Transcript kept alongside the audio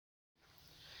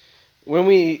When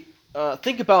we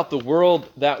think about the world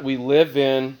that we live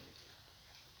in,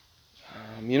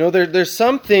 there's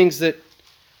some things that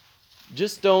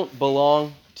just don't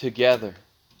belong together.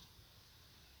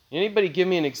 Anybody give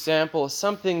me an example of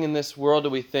something in this world that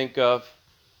we think of,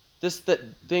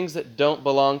 things that don't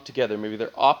belong together? Maybe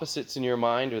they're opposites in your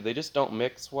mind, or they just don't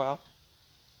mix well.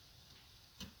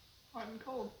 Hot and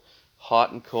cold.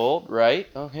 Hot and cold, right?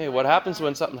 Okay, what happens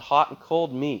when something hot and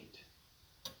cold meet?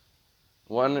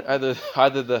 Either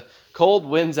the cold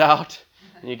wins out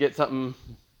and you get something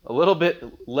a little bit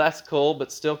less cold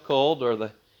but still cold, or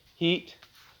the heat.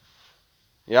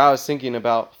 Yeah, I was thinking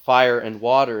about fire and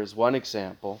water as one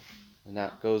example, and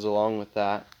that goes along with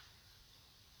that.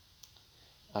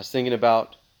 I was thinking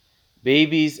about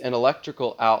babies and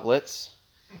electrical outlets.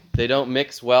 They don't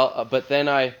mix well, but then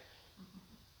I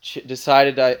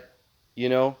decided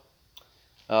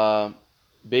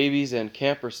babies and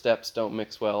camper steps don't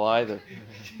mix well either.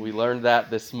 We learned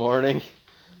that this morning.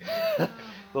 The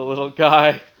little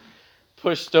guy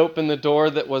pushed open the door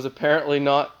that was apparently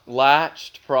not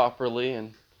latched properly,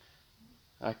 and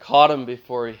I caught him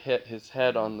before he hit his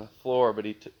head on the floor, but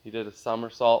he did a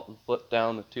somersault and flipped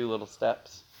down the 2 little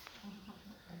steps.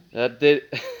 That did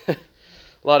a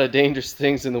lot of dangerous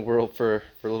things in the world for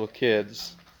little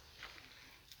kids.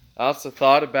 I also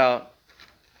thought about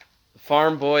the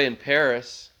farm boy in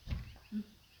Paris.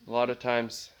 A lot of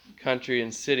times country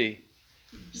and city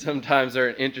sometimes are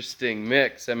an interesting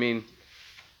mix. I mean,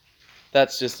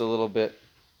 that's just a little bit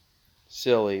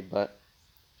silly, but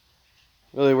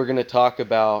really we're going to talk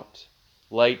about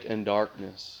light and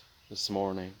darkness this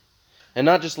morning. And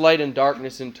not just light and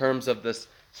darkness in terms of the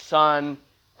sun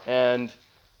and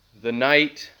the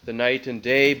night and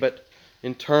day, but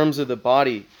in terms of the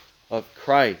body of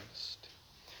Christ.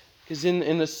 Because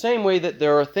in the same way that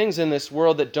there are things in this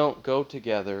world that don't go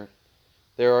together,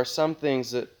 there are some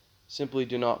things that simply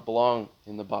do not belong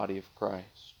in the body of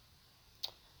Christ.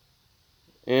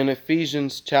 In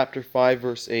Ephesians chapter 5,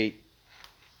 verse 8,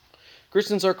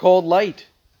 Christians are called light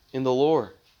in the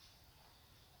Lord,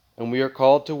 and we are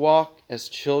called to walk as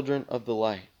children of the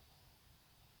light.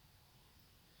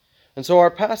 And so our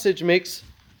passage makes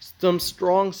some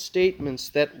strong statements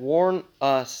that warn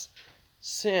us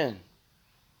sin,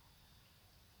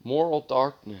 moral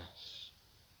darkness,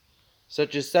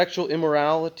 such as sexual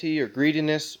immorality or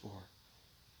greediness or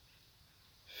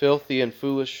filthy and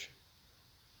foolish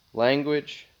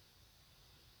language,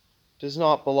 does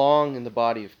not belong in the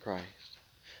body of Christ.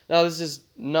 Now, this does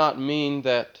not mean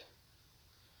that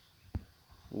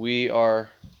we are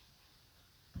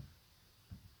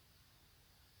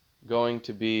going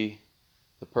to be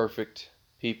the perfect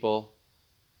people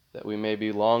that we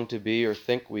maybe long to be or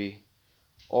think we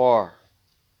are.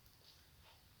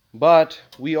 But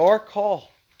we are called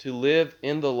to live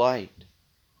in the light,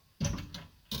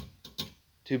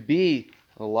 to be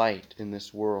a light in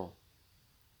this world,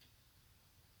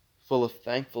 full of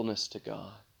thankfulness to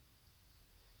God,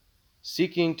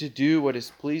 seeking to do what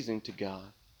is pleasing to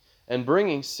God, and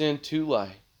bringing sin to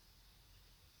light,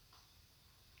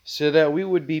 so that we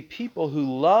would be people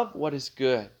who love what is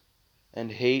good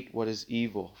and hate what is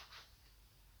evil.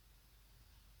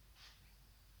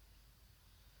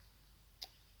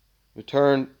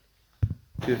 Return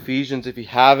to Ephesians if you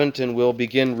haven't, and we'll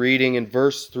begin reading in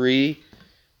verse 3.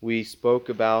 We spoke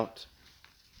about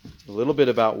a little bit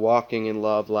about walking in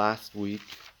love last week.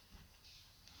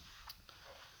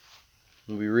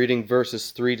 We'll be reading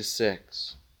verses 3 to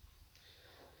 6.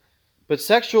 But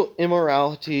sexual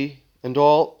immorality and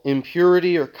all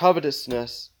impurity or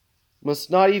covetousness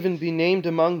must not even be named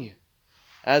among you,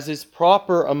 as is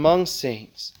proper among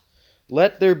saints.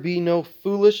 Let there be no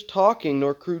foolish talking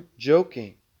nor crude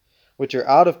joking, which are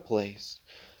out of place,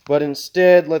 but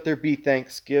instead let there be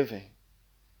thanksgiving.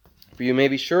 For you may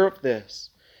be sure of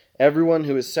this, everyone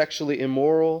who is sexually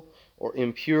immoral or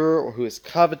impure or who is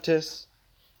covetous,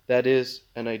 that is,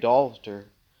 an idolater,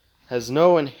 has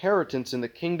no inheritance in the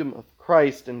kingdom of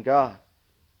Christ and God.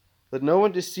 Let no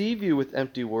one deceive you with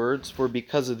empty words, for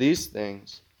because of these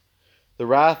things, the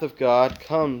wrath of God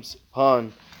comes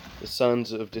upon the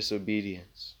sons of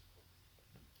disobedience.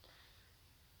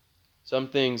 Some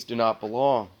things do not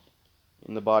belong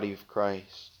in the body of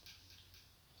Christ.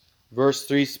 Verse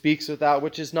 3 speaks of that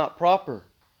which is not proper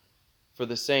for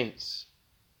the saints.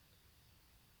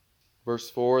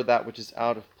 Verse 4, that which is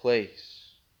out of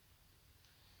place.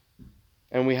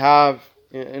 And we have,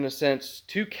 in a sense,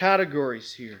 2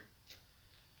 categories here.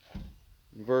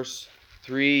 In verse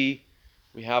 3,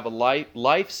 we have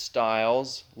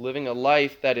lifestyles, living a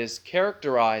life that is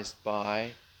characterized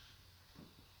by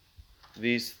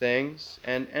these things.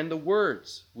 And the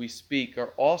words we speak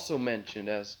are also mentioned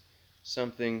as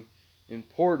something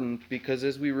important, because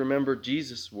as we remember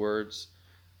Jesus' words,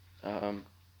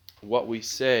 what we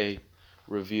say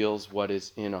reveals what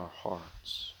is in our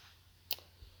hearts.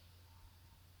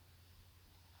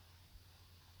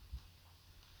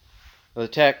 The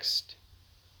text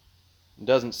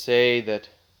doesn't say that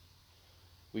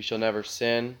we shall never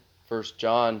sin. 1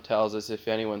 John tells us if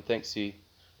anyone thinks he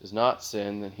does not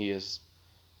sin, then he is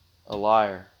a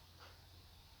liar.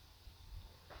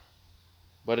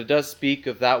 But it does speak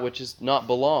of that which is not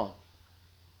belong.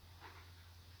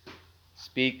 It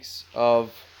speaks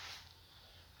of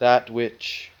that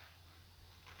which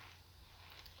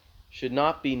should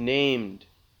not be named.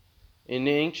 In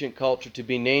ancient culture, to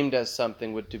be named as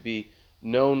something would to be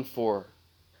known for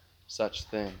such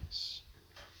things.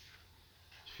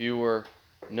 If you were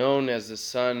known as the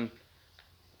son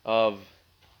of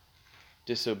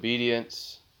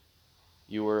disobedience,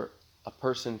 you were a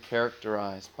person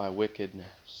characterized by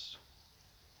wickedness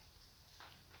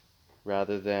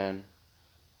rather than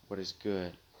what is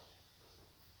good.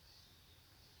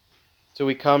 So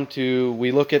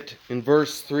we look at, in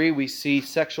verse 3, we see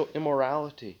sexual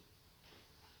immorality.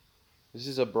 This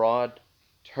is a broad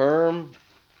term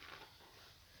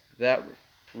that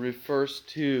refers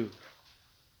to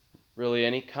really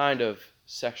any kind of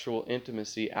sexual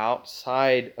intimacy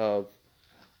outside of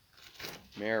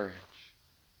marriage.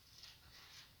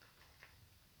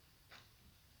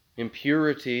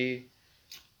 Impurity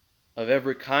of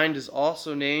every kind is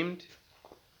also named,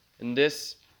 and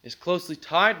this is closely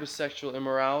tied with sexual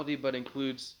immorality, but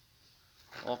includes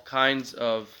all kinds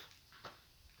of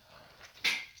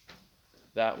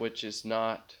that which is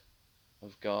not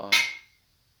of God.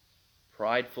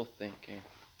 Prideful thinking,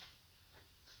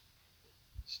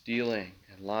 stealing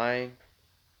and lying.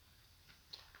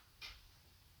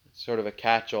 It's sort of a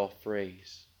catch-all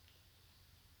phrase.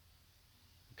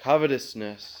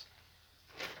 Covetousness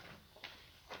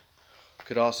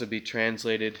could also be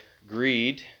translated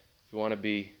greed, if you want to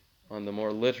be on the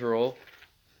more literal.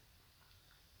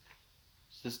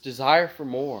 It's this desire for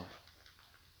more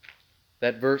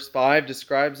that verse 5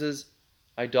 describes as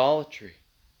idolatry.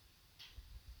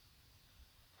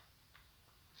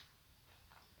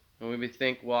 And we may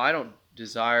think, well, I don't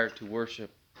desire to worship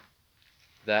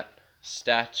that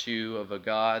statue of a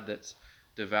God that's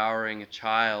devouring a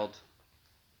child.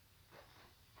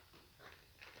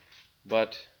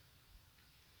 But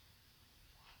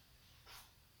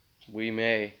we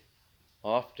may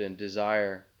often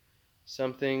desire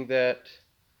something that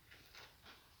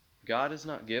God has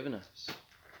not given us.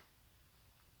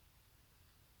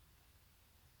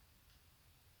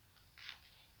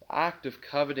 The act of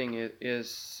coveting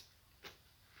is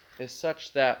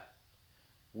such that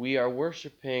we are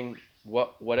worshiping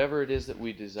whatever it is that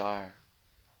we desire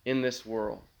in this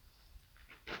world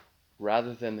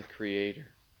rather than the Creator,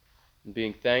 and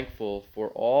being thankful for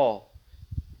all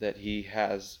that He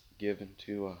has given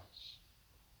to us.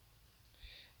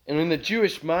 And in the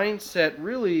Jewish mindset,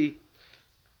 really,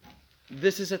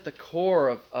 this is at the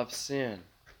core of sin.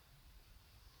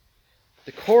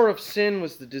 The core of sin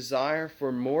was the desire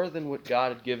for more than what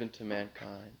God had given to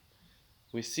mankind.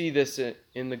 We see this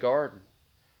in the garden,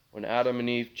 when Adam and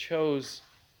Eve chose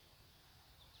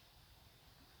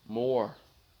more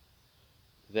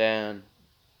than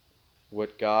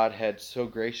what God had so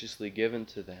graciously given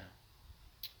to them.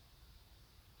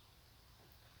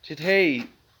 Today,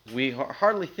 we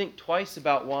hardly think twice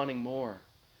about wanting more.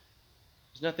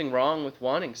 There's nothing wrong with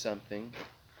wanting something,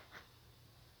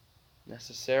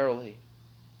 necessarily.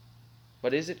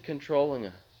 But is it controlling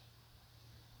us?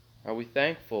 Are we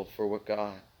thankful for what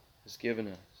God has given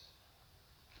us?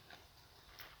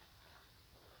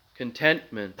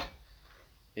 Contentment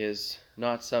is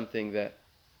not something that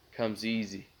comes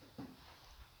easy.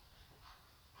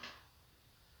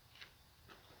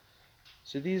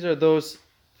 So these are those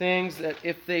things that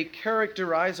if they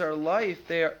characterize our life,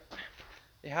 they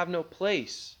have no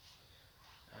place.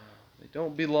 They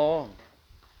don't belong.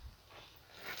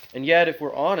 And yet, if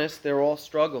we're honest, they're all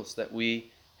struggles that we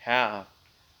have.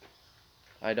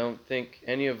 I don't think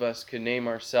any of us could name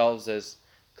ourselves as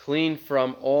clean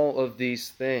from all of these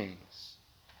things.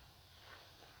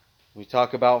 We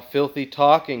talk about filthy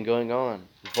talking going on,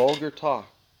 vulgar talk,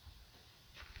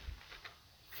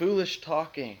 foolish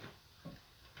talking,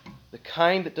 the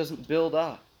kind that doesn't build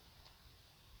up.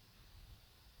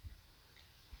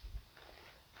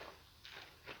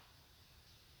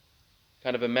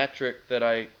 Kind of a metric that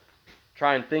I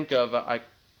try and think of, I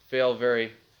fail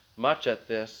very much at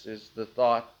this, is the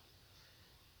thought,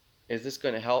 is this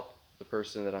going to help the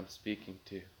person that I'm speaking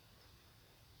to?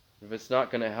 If it's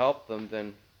not going to help them,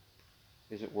 then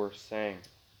is it worth saying?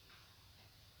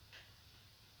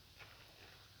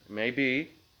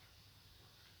 Maybe.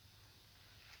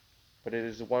 But it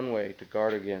is one way to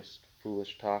guard against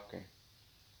foolish talking.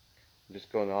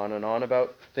 Just going on and on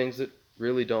about things that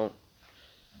really don't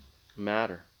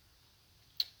matter.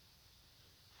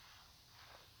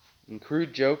 And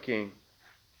crude joking,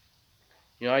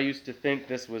 I used to think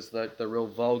this was the real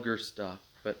vulgar stuff,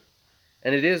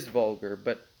 and it is vulgar,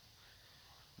 but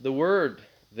the word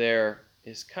there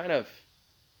is kind of,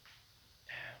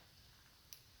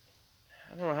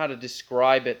 I don't know how to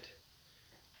describe it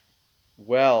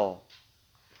well,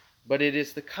 but it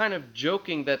is the kind of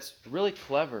joking that's really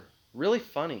clever, really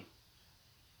funny,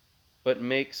 but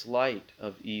makes light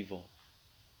of evil.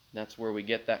 That's where we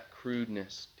get that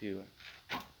crudeness to it.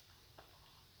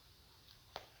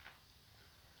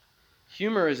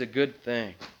 Humor is a good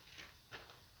thing,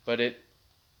 but it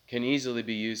can easily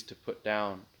be used to put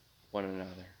down one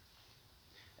another.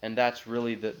 And that's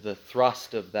really the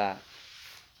thrust of that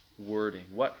wording.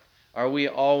 What are we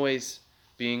always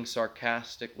being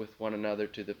sarcastic with one another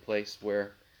to the place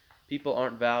where people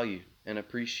aren't valued and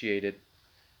appreciated,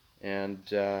 and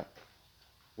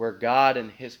where God and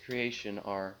His creation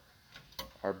are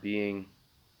being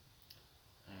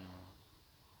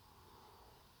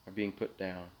put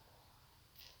down?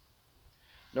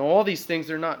 Now, all these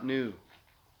things are not new.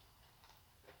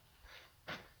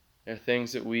 They're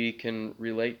things that we can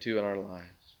relate to in our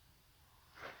lives.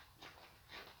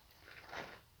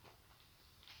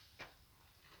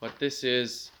 But this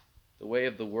is the way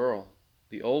of the world,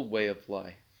 the old way of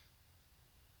life.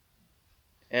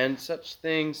 And such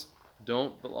things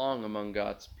don't belong among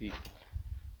God's people.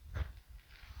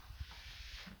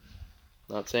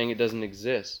 Not saying it doesn't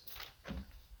exist.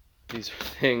 These are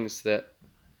things that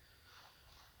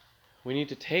we need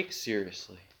to take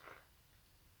seriously,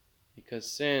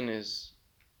 because sin is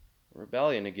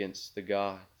rebellion against the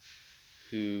God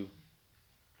who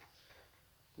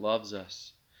loves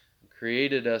us and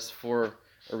created us for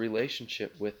a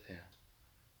relationship with Him.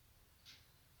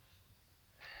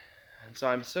 And so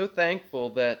I'm so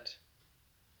thankful that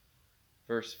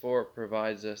verse 4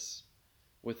 provides us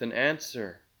with an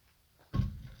answer.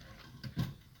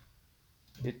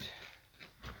 It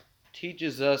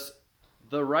teaches us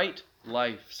the right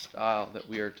lifestyle that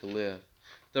we are to live,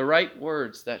 the right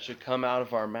words that should come out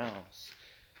of our mouths.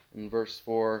 And verse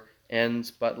 4 ends,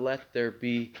 "But let there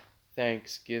be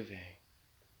thanksgiving."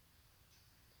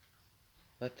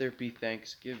 Let there be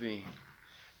thanksgiving.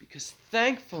 Because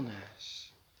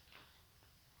thankfulness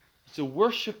is a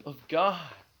worship of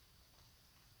God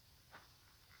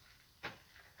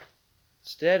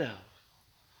instead of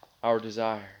our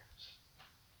desires.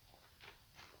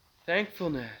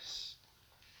 Thankfulness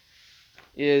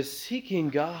is seeking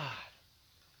God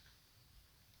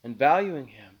and valuing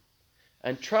Him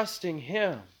and trusting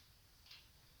Him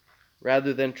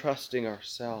rather than trusting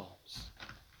ourselves.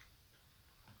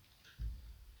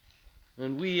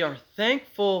 And we are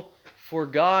thankful for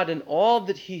God and all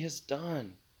that He has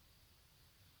done.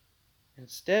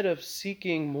 Instead of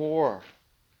seeking more,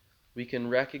 we can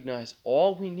recognize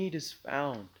all we need is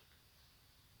found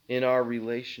in our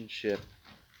relationship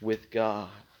with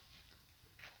God.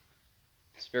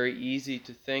 It's very easy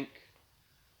to think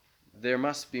there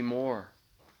must be more.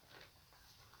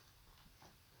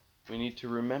 We need to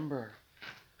remember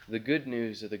the good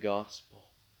news of the gospel.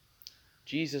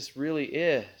 Jesus really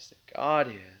is, that God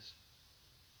is,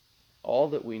 all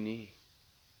that we need.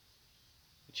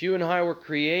 That you and I were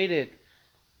created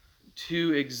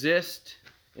to exist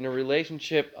in a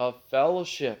relationship of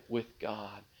fellowship with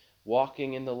God,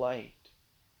 walking in the light.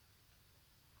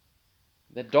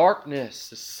 The darkness,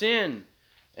 the sin,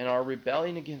 and our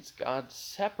rebellion against God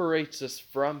separates us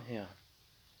from Him.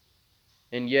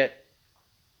 And yet,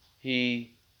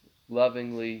 He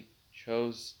lovingly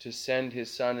chose to send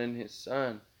His Son, and His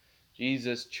Son,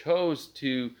 Jesus, chose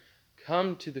to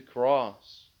come to the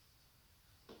cross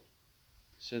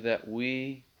so that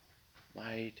we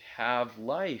might have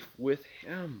life with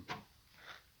Him,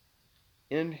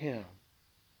 in Him.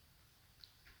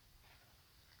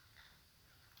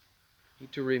 We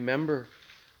need to remember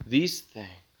these things.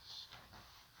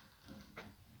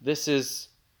 This is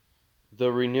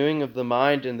the renewing of the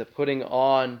mind and the putting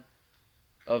on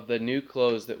of the new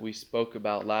clothes that we spoke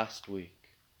about last week.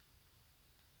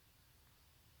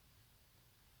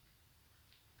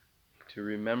 To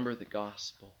remember the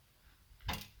gospel.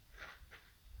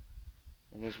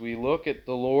 And as we look at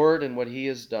the Lord and what He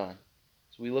has done,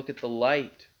 as we look at the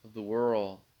light of the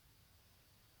world,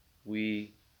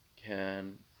 we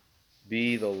can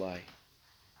be the light.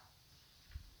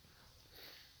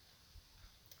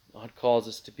 God calls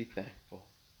us to be thankful.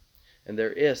 And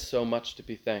there is so much to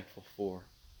be thankful for.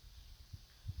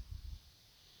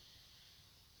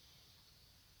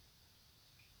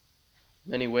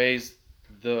 In many ways,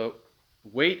 the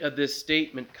weight of this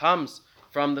statement comes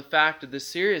from the fact of the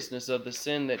seriousness of the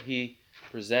sin that he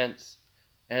presents,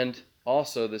 and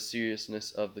also the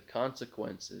seriousness of the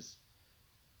consequences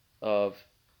of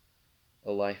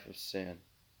a life of sin.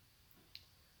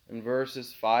 And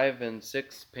verses 5 and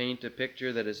 6 paint a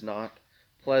picture that is not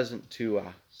pleasant to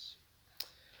us.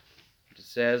 It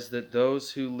says that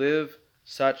those who live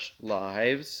such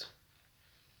lives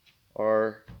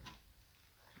are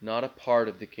not a part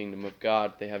of the kingdom of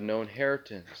God. They have no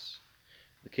inheritance,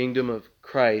 the kingdom of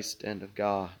Christ and of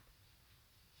God.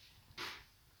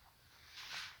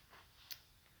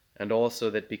 And also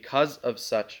that because of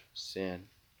such sin,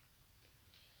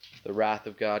 the wrath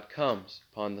of God comes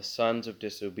upon the sons of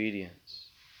disobedience.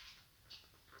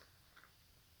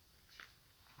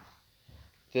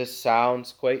 This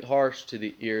sounds quite harsh to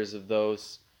the ears of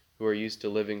those who are used to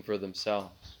living for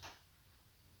themselves.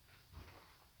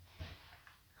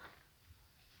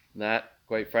 That,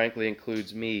 quite frankly,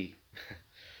 includes me.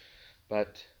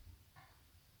 But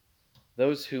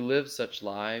those who live such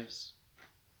lives,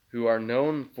 who are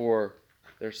known for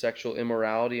their sexual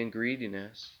immorality and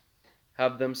greediness,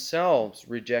 have themselves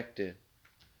rejected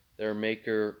their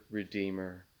Maker,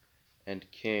 Redeemer, and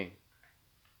King,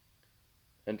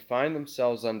 and find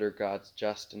themselves under God's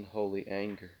just and holy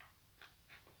anger.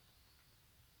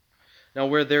 Now,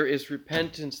 where there is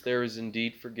repentance, there is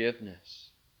indeed forgiveness.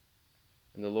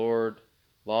 And the Lord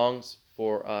longs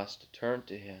for us to turn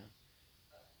to Him.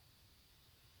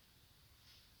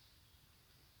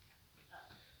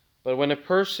 But when a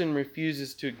person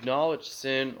refuses to acknowledge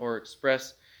sin or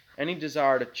express any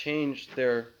desire to change,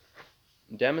 they're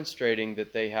demonstrating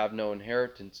that they have no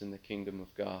inheritance in the kingdom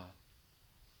of God.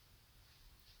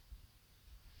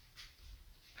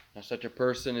 Now, such a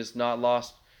person is not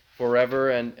lost forever,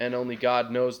 and only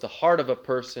God knows the heart of a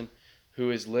person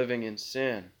who is living in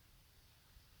sin.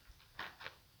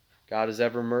 God is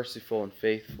ever merciful and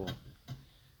faithful,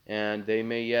 and they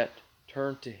may yet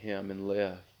turn to Him and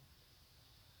live.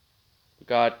 But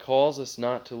God calls us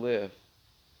not to live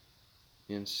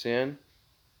in sin,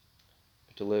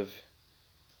 but to live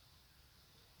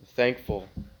with thankful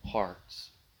hearts.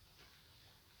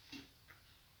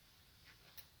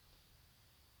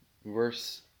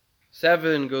 Verse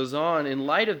 7 goes on, in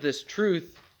light of this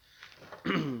truth,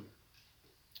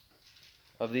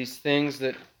 of these things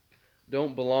that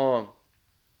don't belong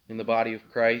in the body of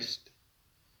Christ,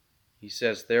 he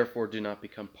says, therefore do not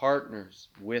become partners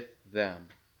with them.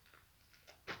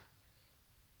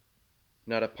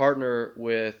 Not a partner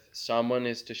with someone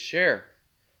is to share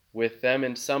with them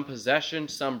in some possession,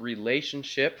 some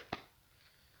relationship.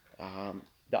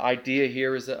 The idea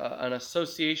here is an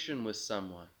association with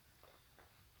someone.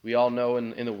 We all know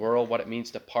in the world what it means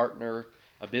to partner,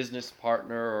 a business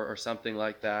partner or something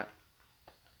like that.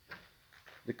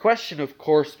 The question, of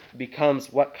course,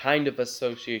 becomes what kind of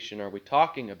association are we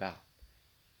talking about?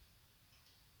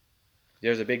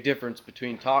 There's a big difference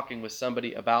between talking with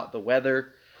somebody about the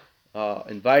weather,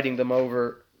 inviting them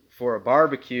over for a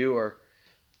barbecue,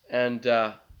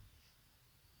 and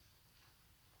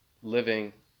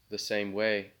living the same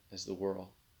way as the world,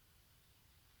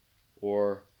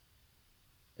 or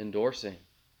endorsing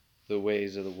the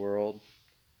ways of the world.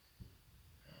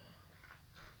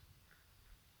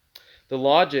 The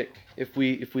logic, if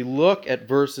we look at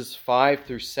verses 5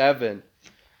 through 7,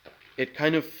 it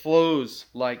kind of flows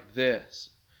like this.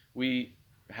 We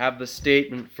have the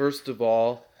statement, first of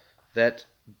all, that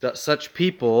such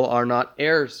people are not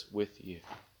heirs with you.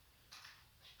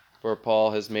 For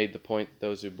Paul has made the point that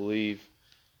those who believe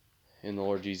in the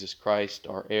Lord Jesus Christ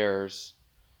are heirs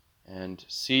and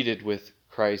seated with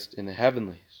Christ in the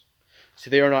heavenlies. So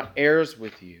they are not heirs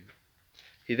with you.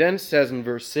 He then says in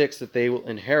verse 6 that they will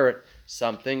inherit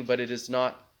something, but it is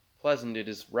not pleasant, it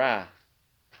is wrath.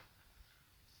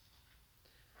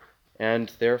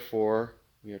 And therefore,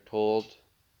 we are told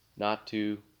not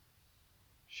to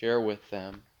share with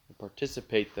them and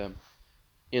participate them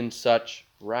in such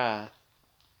wrath.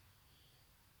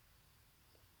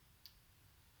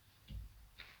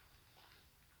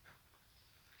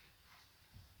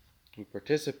 We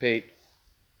participate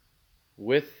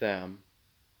with them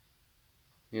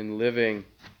in living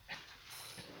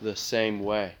the same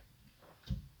way,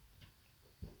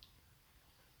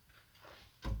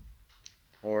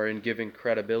 or in giving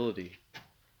credibility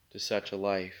to such a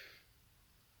life.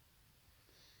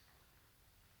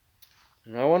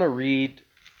 And I want to read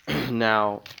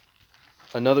now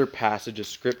another passage of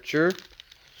Scripture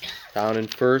found in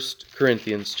 1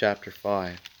 Corinthians chapter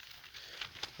 5.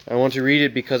 I want to read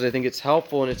it because I think it's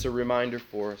helpful and it's a reminder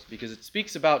for us, because it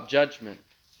speaks about judgment.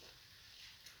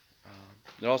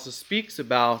 It also speaks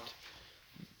about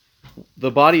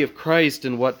the body of Christ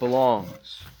and what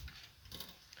belongs.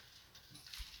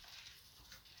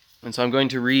 And so I'm going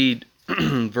to read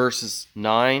verses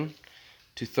 9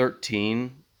 to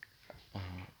 13.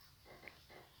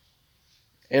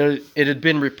 And it had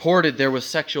been reported there was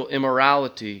sexual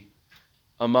immorality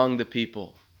among the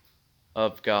people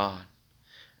of God.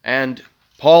 And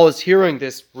Paul is hearing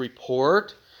this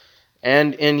report,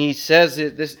 and he says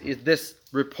that this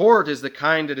report is the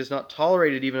kind that is not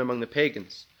tolerated even among the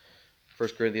pagans. 1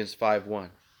 Corinthians 5:1.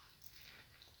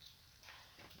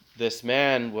 This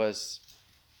man was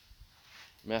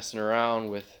messing around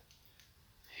with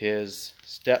his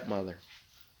stepmother.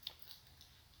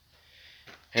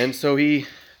 And so he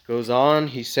goes on,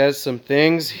 he says some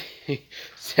things. He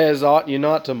says, ought you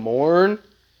not to mourn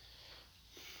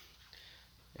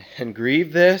and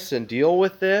grieve this and deal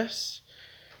with this?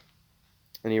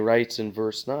 And he writes in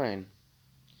verse 9,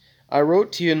 I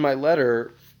wrote to you in my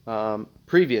letter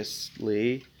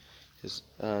previously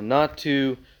not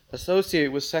to associate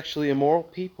with sexually immoral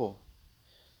people.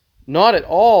 Not at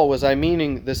all was I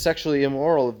meaning the sexually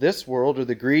immoral of this world, or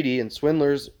the greedy and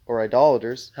swindlers or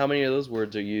idolaters. How many of those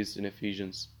words are used in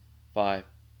Ephesians 5?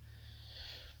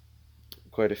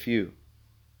 Quite a few.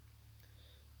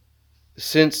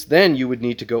 Since then you would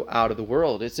need to go out of the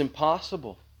world. It's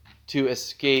impossible to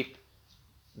escape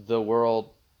the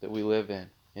world that we live in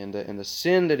and the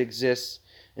sin that exists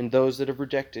in those that have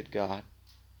rejected God.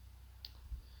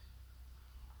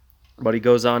 But he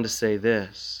goes on to say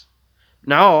this.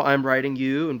 Now I'm writing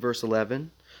you, in verse 11,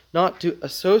 not to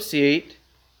associate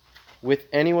with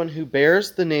anyone who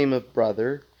bears the name of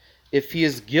brother if he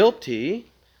is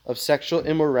guilty of sexual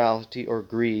immorality or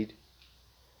greed,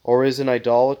 or is an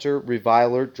idolater,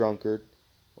 reviler, drunkard,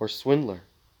 or swindler.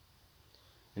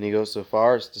 And he goes so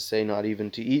far as to say not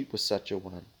even to eat with such a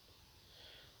one.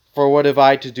 For what have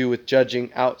I to do with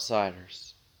judging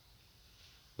outsiders,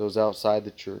 those outside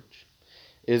the church?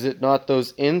 Is it not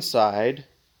those inside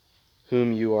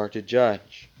whom you are to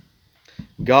judge?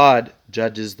 God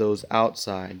judges those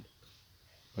outside,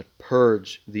 but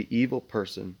purge the evil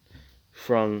person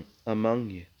from among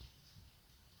you.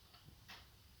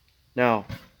 Now,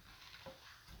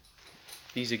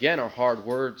 these again are hard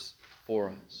words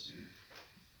for us.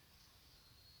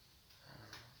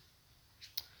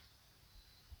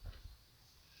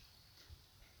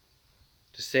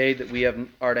 To say that we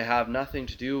are to have nothing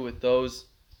to do with those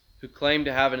who claim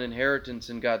to have an inheritance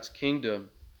in God's kingdom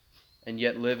and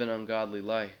yet live an ungodly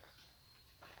life.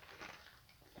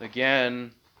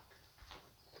 Again,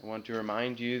 I want to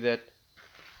remind you that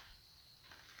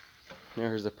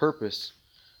there's a purpose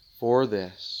for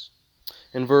this.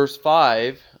 In verse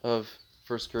 5 of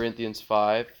 1 Corinthians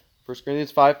 5, 1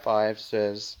 Corinthians 5:5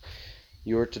 says,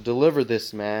 you are to deliver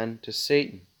this man to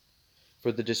Satan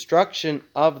for the destruction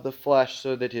of the flesh,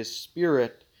 so that his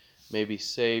spirit may be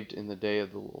saved in the day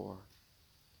of the Lord.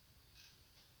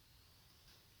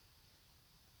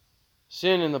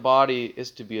 Sin in the body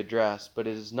is to be addressed, but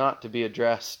it is not to be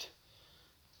addressed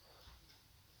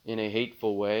in a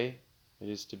hateful way. It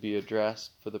is to be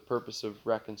addressed for the purpose of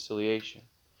reconciliation,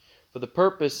 for the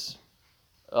purpose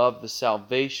of the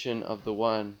salvation of the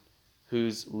one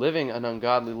who's living an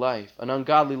ungodly life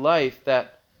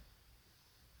that,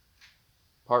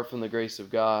 apart from the grace of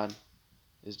God,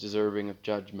 is deserving of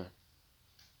judgment.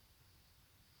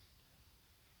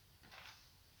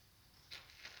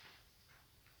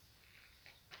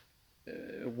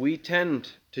 We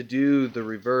tend to do the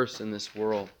reverse in this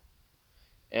world,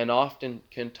 and often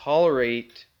can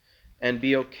tolerate and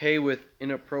be okay with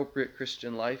inappropriate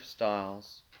Christian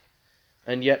lifestyles,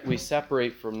 and yet we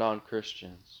separate from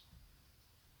non-Christians.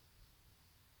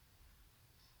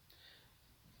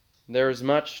 There is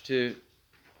much to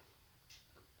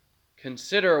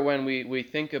consider when we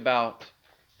think about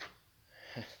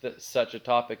such a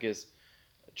topic as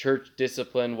church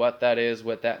discipline, what that is,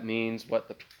 what that means, what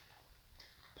the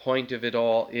point of it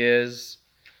all is.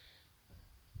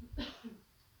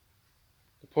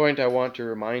 The point I want to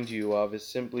remind you of is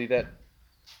simply that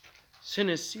sin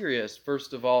is serious,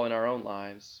 first of all, in our own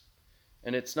lives,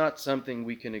 and it's not something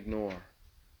we can ignore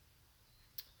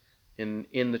in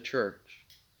the church.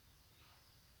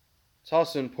 It's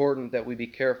also important that we be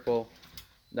careful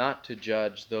not to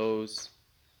judge those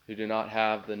who do not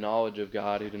have the knowledge of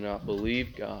God, who do not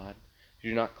believe God, who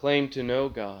do not claim to know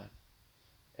God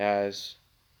as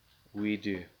we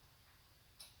do.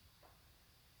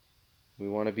 We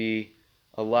want to be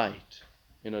a light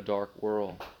in a dark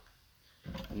world,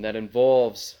 and that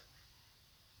involves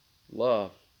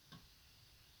love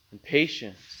and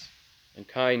patience and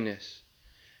kindness.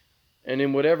 And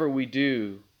in whatever we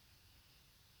do,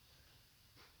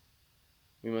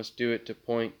 We must do it to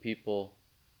point people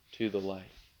to the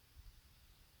light,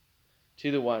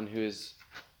 to the one who is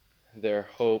their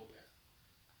hope,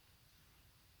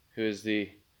 who is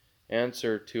the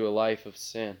answer to a life of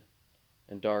sin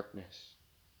and darkness.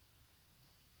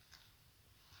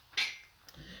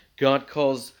 God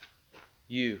calls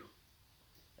you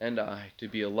and I to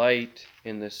be a light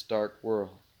in this dark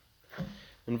world.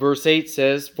 And verse 8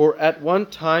 says, "For at one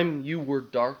time you were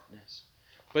darkness,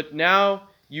 but now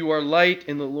you are light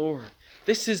in the Lord."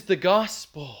 This is the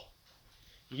gospel.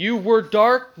 You were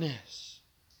darkness.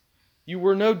 You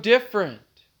were no different.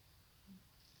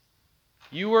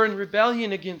 You were in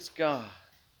rebellion against God.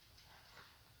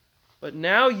 But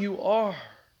now you are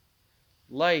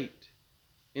light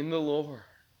in the Lord.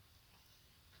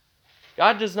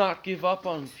 God does not give up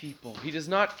on people. He does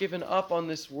not give up on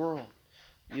this world.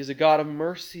 He is a God of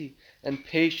mercy and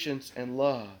patience and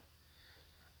love.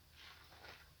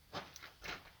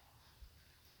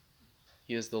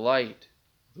 He is the light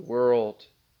of the world.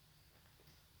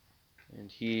 And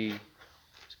He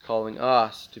is calling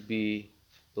us to be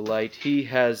the light He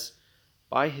has,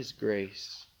 by His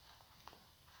grace,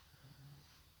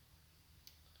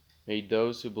 made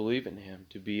those who believe in Him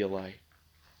to be a light.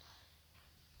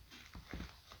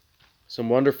 Some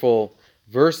wonderful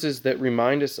verses that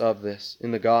remind us of this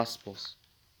in the Gospels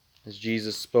as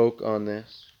Jesus spoke on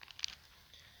this.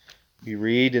 We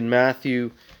read in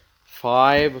Matthew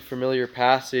 5, a familiar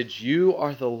passage, "You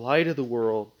are the light of the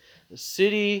world. A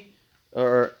city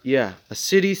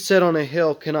set on a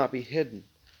hill cannot be hidden.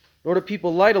 Nor do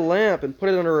people light a lamp and put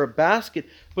it under a basket,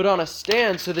 but on a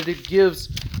stand so that it gives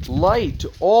light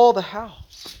to all the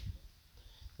house.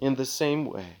 In the same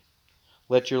way,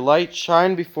 let your light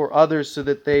shine before others so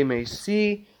that they may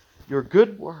see your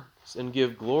good works and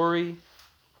give glory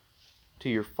to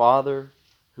your Father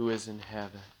who is in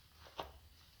heaven."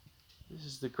 This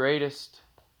is the greatest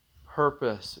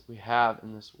purpose that we have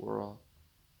in this world,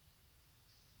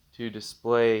 to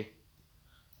display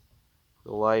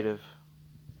the light of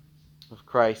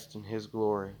Christ and His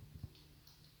glory.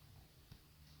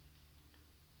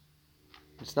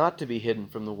 It's not to be hidden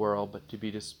from the world, but to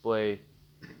be displayed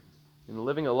in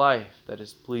living a life that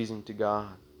is pleasing to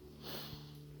God.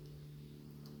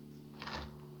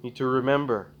 We need to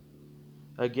remember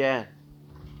again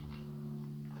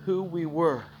who we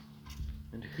were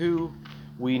and who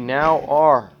we now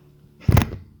are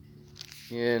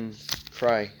in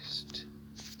Christ,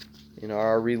 in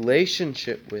our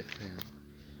relationship with Him.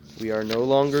 We are no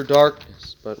longer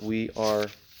darkness, but we are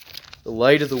the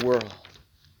light of the world.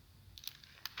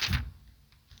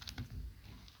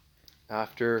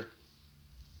 After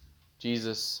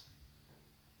Jesus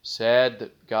said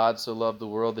that God so loved the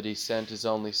world that He sent His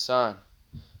only Son,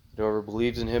 that whoever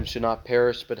believes in Him should not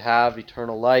perish but have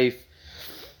eternal life,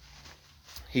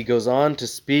 He goes on to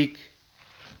speak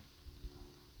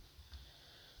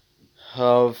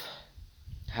of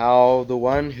how the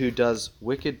one who does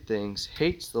wicked things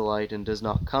hates the light and does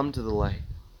not come to the light,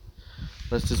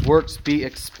 lest his works be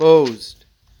exposed.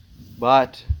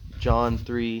 But John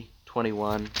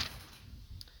 3:21,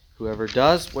 "Whoever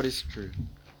does what is true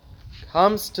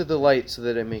comes to the light so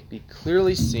that it may be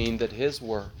clearly seen that his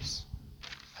works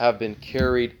have been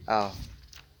carried out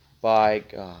by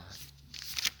God."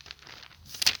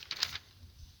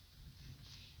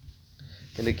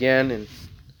 And again in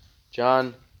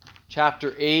John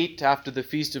chapter 8, after the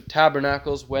Feast of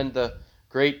Tabernacles, when the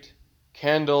great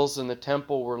candles in the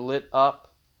temple were lit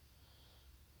up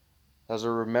as a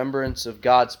remembrance of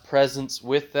God's presence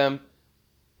with them,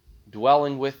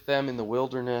 dwelling with them in the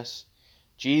wilderness,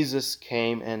 Jesus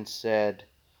came and said,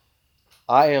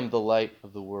 "I am the light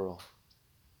of the world.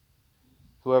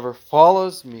 Whoever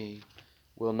follows me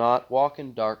will not walk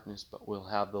in darkness, but will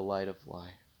have the light of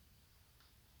life."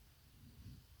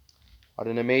 What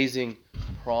an amazing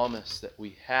promise that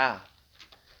we have.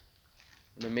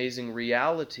 An amazing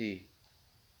reality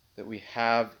that we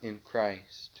have in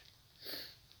Christ.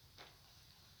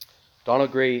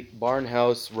 Donald Gray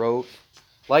Barnhouse wrote,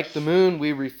 "Like the moon,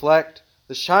 we reflect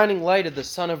the shining light of the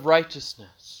Sun of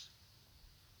Righteousness.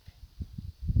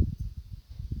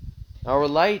 Our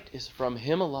light is from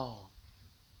Him alone,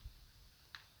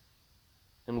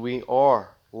 and we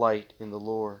are light in the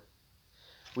Lord.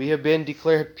 We have been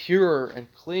declared pure and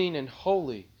clean and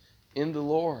holy in the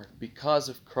Lord because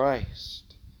of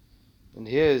Christ and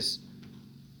His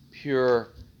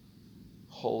pure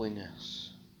holiness."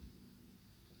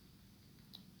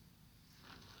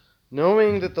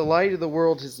 Knowing that the light of the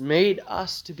world has made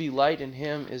us to be light in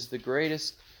Him is the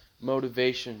greatest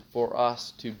motivation for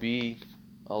us to be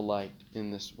a light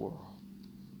in this world.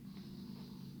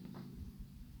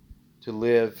 To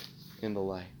live in the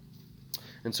light.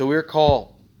 And so we're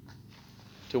called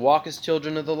to walk as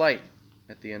children of the light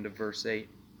at the end of verse 8.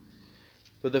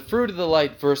 But the fruit of the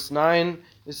light, verse 9,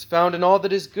 is found in all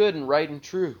that is good and right and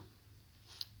true.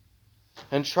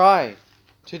 And try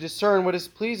to discern what is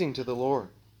pleasing to the Lord.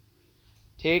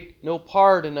 Take no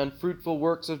part in unfruitful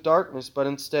works of darkness, but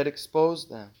instead expose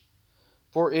them.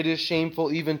 For it is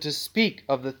shameful even to speak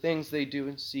of the things they do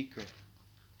in secret.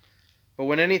 But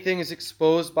when anything is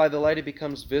exposed by the light, it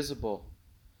becomes visible.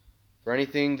 For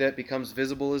anything that becomes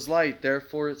visible is light.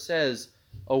 Therefore it says,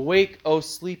 Awake, O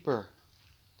sleeper,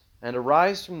 and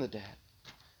arise from the dead,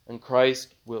 and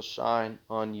Christ will shine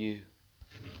on you.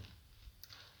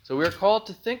 So we are called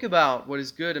to think about what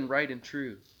is good and right and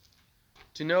true,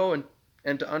 to know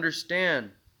and to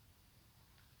understand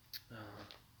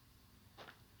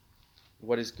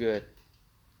what is good.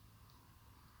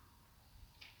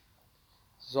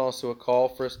 This is also a call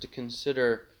for us to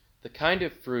consider the kind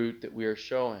of fruit that we are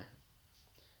showing.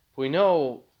 If we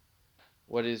know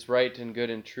what is right and good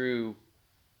and true,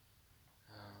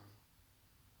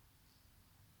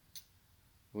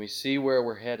 we see where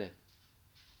we're headed.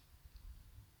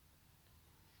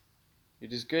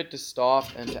 It is good to stop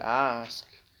and to ask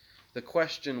the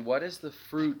question, what is the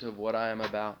fruit of what I am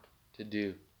about to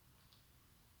do?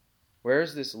 Where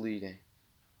is this leading?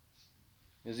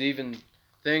 Because even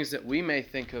things that we may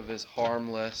think of as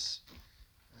harmless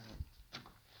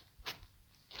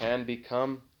can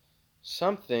become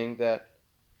something that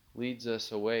leads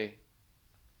us away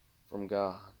from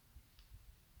God.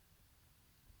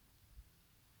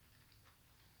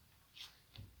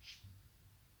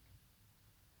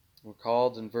 We're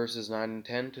called in verses 9 and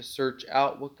 10 to search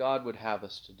out what God would have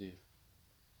us to do.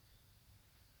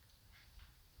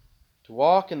 To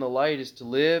walk in the light is to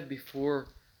live before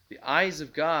the eyes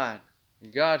of God, a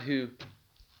God who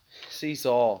sees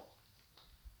all.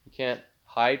 You can't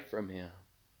hide from Him.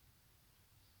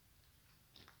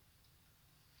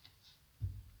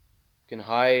 We can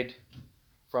hide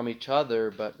from each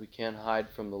other, but we can't hide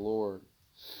from the Lord.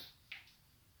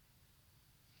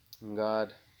 And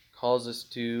God calls us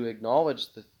to acknowledge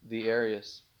the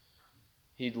areas.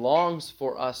 He longs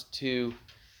for us to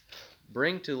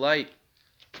bring to light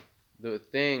the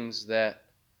things that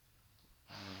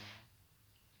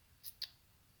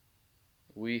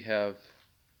the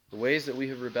ways that we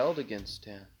have rebelled against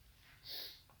Him,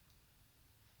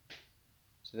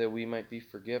 so that we might be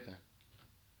forgiven.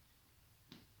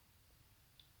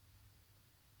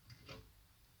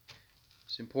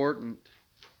 It's important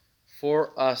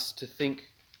for us to think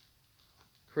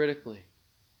critically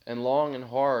and long and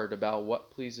hard about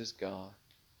what pleases God.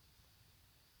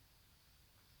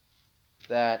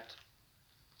 That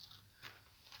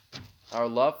our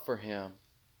love for Him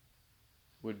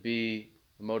would be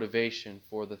the motivation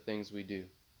for the things we do.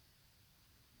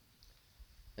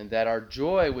 And that our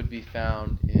joy would be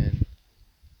found in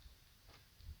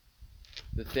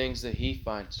the things that He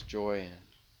finds joy in.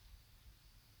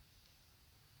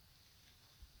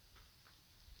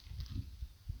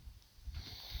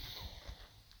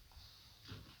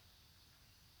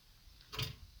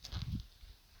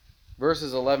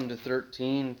 Verses 11 to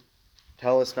 13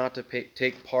 tell us not to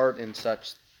take part in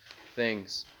such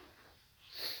things.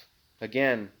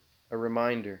 Again, a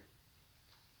reminder.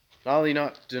 Not only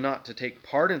not to take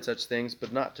part in such things,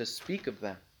 but not to speak of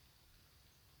them.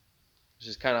 Which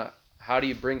is kind of, how do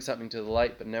you bring something to the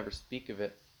light but never speak of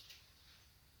it?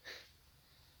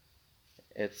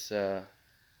 It's an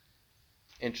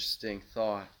interesting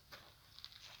thought.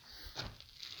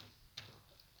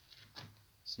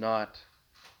 It's not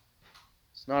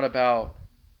about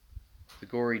the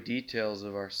gory details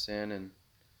of our sin, and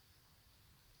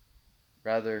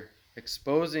rather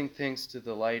exposing things to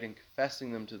the light and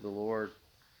confessing them to the Lord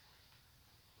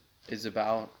is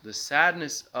about the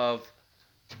sadness of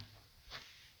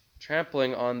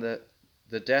trampling on the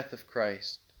death of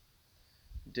Christ,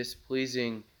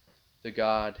 displeasing the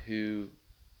God who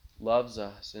loves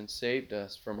us and saved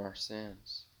us from our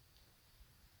sins.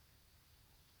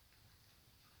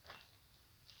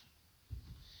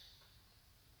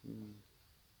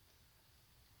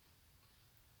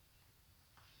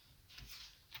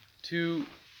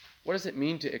 What does it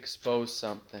mean to expose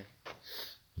something?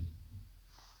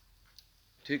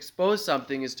 To expose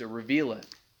something is to reveal it.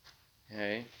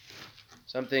 Okay?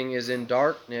 Something is in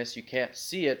darkness, you can't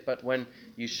see it, but when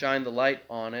you shine the light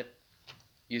on it,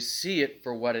 you see it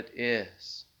for what it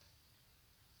is.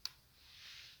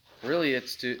 Really,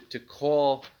 it's to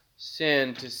call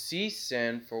sin, to see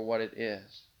sin for what it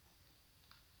is.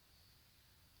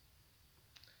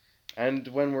 And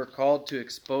when we're called to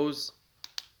expose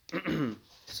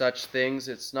such things,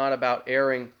 it's not about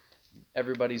airing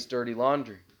everybody's dirty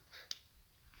laundry.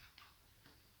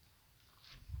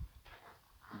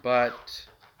 but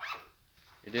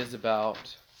it is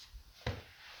about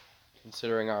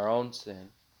considering our own sin,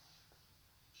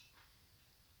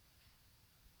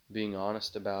 being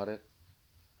honest about it.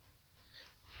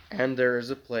 And there is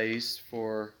a place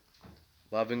for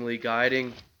lovingly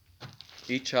guiding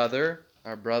each other,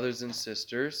 our brothers and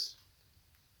sisters,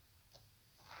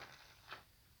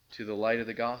 to the light of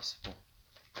the gospel,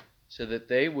 so that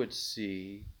they would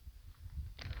see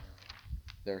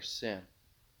their sin,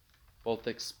 both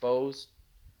exposed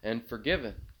and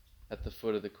forgiven at the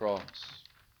foot of the cross.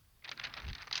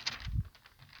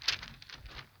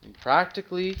 And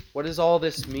practically, what does all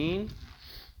this mean?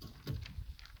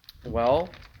 Well,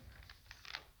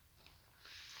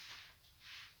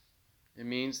 it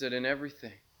means that in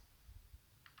everything,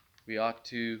 we ought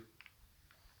to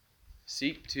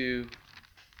seek to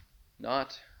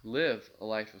not live a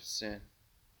life of sin,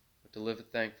 but to live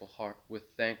with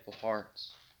thankful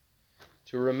hearts,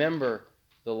 to remember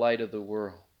the light of the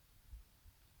world.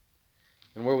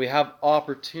 And where we have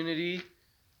opportunity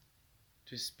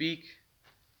to speak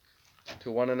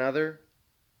to one another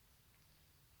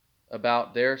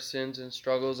about their sins and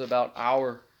struggles, about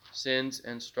our sins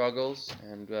and struggles,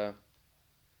 and there's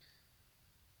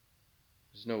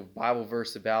no Bible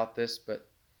verse about this, but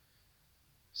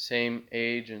same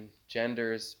age and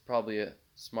gender is probably a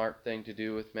smart thing to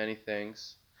do with many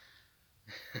things.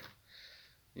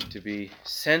 Need to be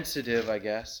sensitive, I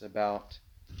guess, about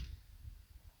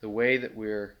the way that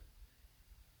we're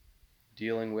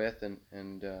dealing with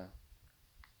and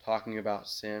talking about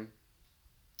sin.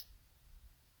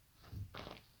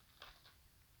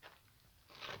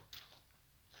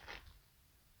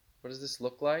 What does this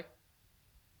look like?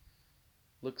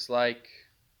 Looks like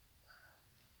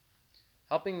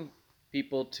helping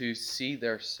people to see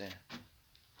their sin,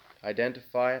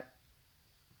 identify it,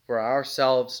 for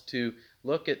ourselves to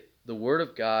look at the Word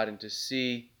of God and to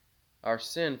see our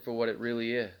sin for what it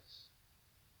really is.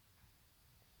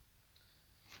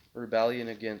 Rebellion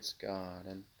against God,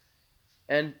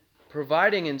 and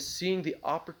providing and seeing the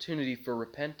opportunity for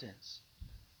repentance.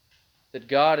 That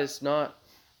God is not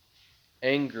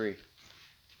angry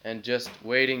and just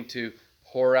waiting to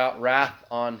pour out wrath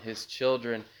on His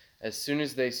children as soon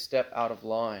as they step out of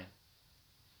line.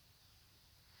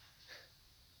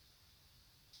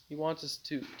 He wants us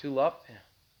to love Him.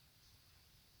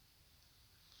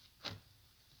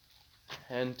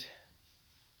 And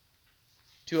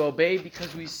to obey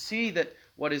because we see that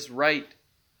what is right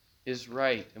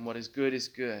and what is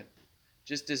good.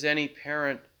 Just as any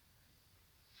parent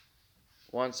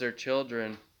wants their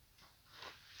children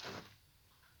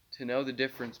to know the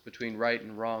difference between right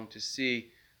and wrong, to see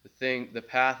the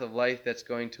path of life that's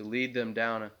going to lead them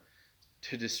down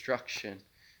to destruction,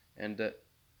 and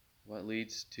what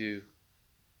leads to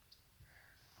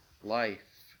life.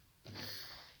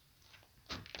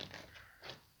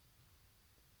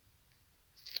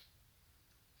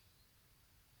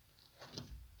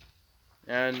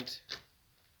 And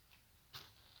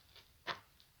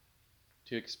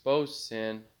to expose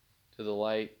sin to the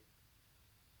light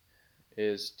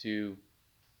is to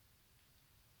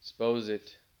expose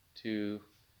it to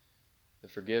the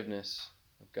forgiveness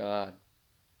of God.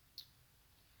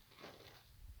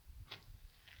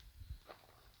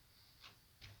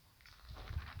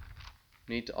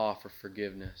 We need to offer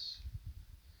forgiveness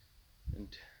and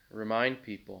remind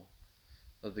people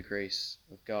of the grace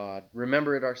of God.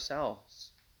 Remember it ourselves.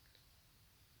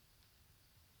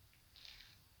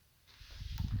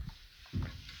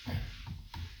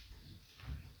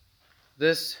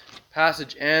 This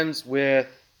passage ends with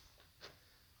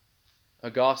a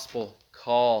gospel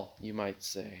call, you might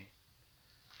say,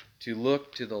 to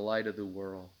look to the light of the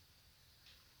world.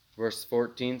 Verse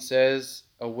 14 says,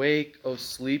 "Awake, O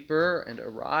sleeper, and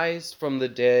arise from the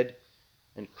dead,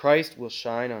 and Christ will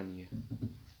shine on you."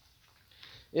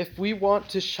 If we want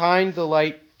to shine the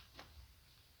light,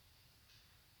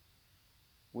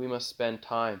 we must spend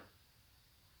time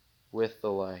with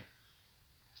the light.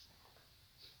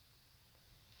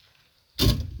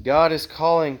 God is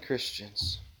calling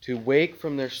Christians to wake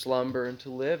from their slumber and to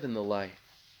live in the light.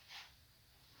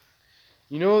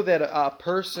 You know that a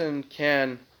person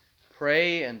can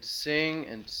pray and sing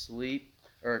and sleep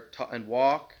and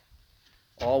walk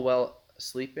all while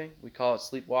sleeping. We call it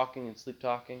sleepwalking and sleep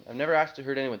talking. I've never actually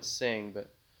heard anyone sing,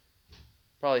 but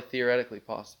probably theoretically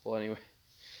possible anyway.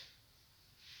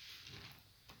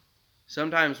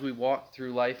 Sometimes we walk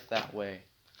through life that way,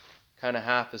 kind of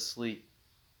half asleep.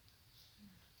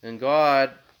 And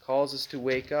God calls us to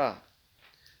wake up,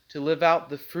 to live out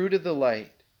the fruit of the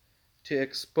light, to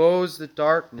expose the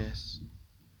darkness,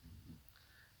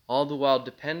 all the while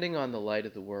depending on the light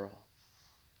of the world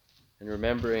and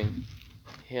remembering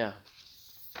Him.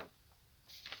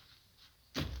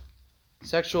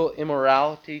 Sexual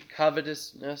immorality,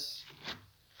 covetousness,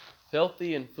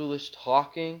 filthy and foolish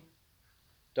talking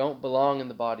don't belong in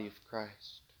the body of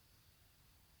Christ.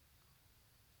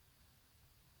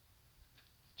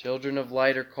 Children of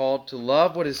light are called to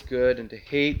love what is good and to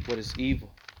hate what is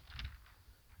evil.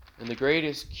 And the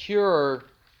greatest cure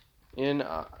in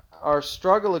our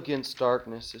struggle against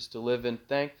darkness is to live in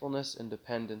thankfulness and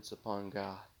dependence upon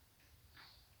God.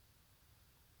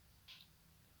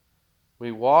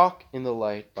 We walk in the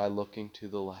light by looking to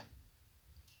the light.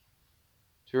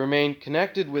 To remain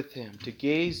connected with Him, to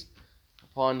gaze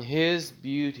upon His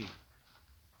beauty,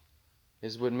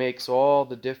 is what makes all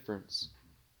the difference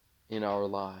in our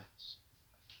lives.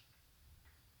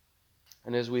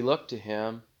 And as we look to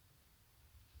Him,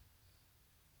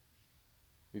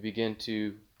 we begin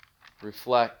to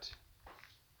reflect